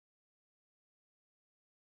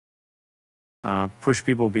push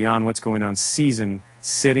people beyond what's going on season,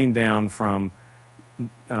 sitting down from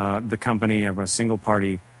the company of a single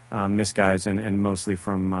party misguides and mostly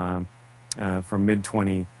from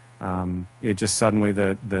mid-20. It just suddenly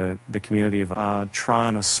the community of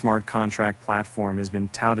Tron, a smart contract platform, has been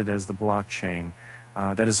touted as the blockchain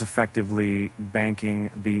that is effectively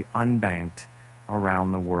banking the unbanked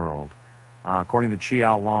around the world. According to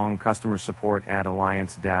Chiao Long, customer support at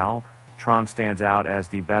Alliance DAO, Tron stands out as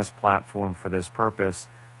the best platform for this purpose,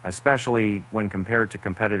 especially when compared to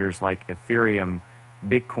competitors like Ethereum,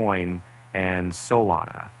 Bitcoin, and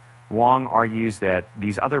Solana. Wong argues that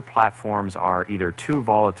these other platforms are either too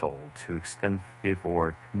volatile, too expensive,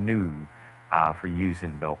 or new for use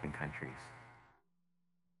in developing countries.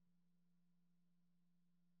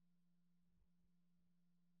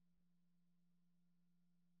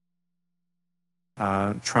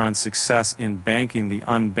 Tron's success in banking the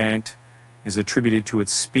unbanked is attributed to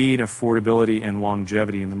its speed, affordability, and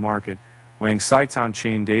longevity in the market, weighing sites on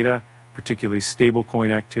chain data, particularly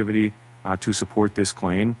stablecoin activity, to support this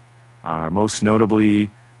claim. Most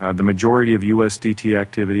notably, the majority of USDT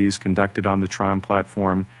activities conducted on the Tron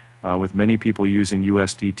platform, with many people using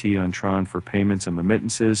USDT on Tron for payments and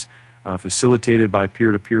remittances, facilitated by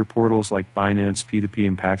peer-to-peer portals like Binance, P2P,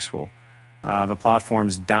 and Paxful. The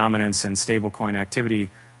platform's dominance in stablecoin activity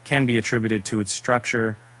can be attributed to its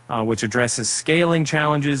structure, which addresses scaling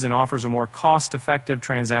challenges and offers a more cost-effective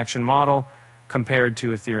transaction model compared to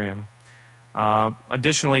Ethereum.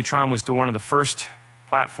 Additionally, Tron was one of the first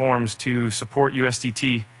platforms to support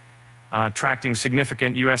USDT, attracting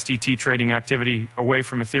significant USDT trading activity away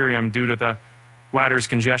from Ethereum due to the latter's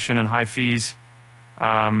congestion and high fees.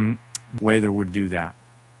 Whether would do that.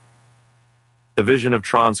 The vision of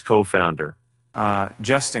Tron's co-founder.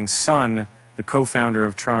 Justin Sun, the co-founder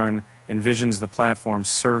of Tron, envisions the platform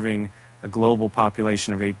serving a global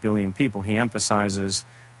population of 8 billion people. He emphasizes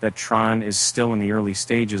that Tron is still in the early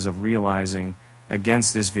stages of realizing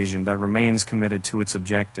against this vision, but remains committed to its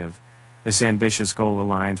objective. This ambitious goal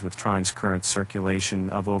aligns with Tron's current circulation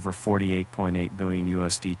of over 48.8 billion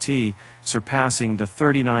USDT, surpassing the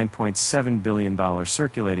 $39.7 billion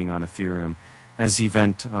circulating on Ethereum as the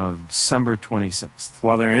event of December 26th.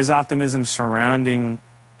 While there is optimism surrounding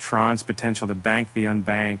Tron's potential to bank the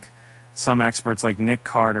unbanked, some experts like Nick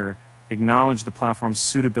Carter acknowledge the platform's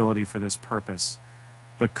suitability for this purpose,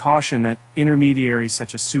 but caution that intermediaries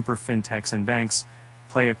such as super fintechs and banks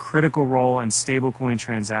play a critical role in stablecoin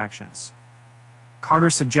transactions. Carter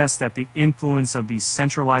suggests that the influence of these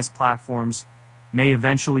centralized platforms may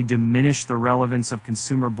eventually diminish the relevance of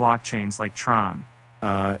consumer blockchains like Tron.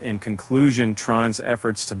 In conclusion, Tron's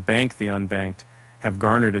efforts to bank the unbanked have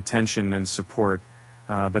garnered attention and support,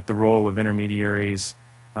 but the role of intermediaries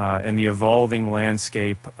and the evolving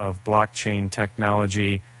landscape of blockchain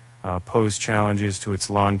technology pose challenges to its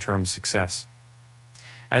long-term success.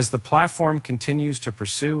 As the platform continues to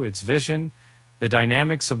pursue its vision, the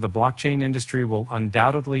dynamics of the blockchain industry will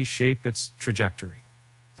undoubtedly shape its trajectory.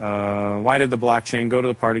 Why did the blockchain go to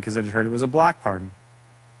the party? Because I heard it was a block party.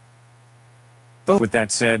 But with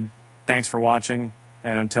that said, thanks for watching,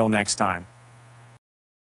 and until next time.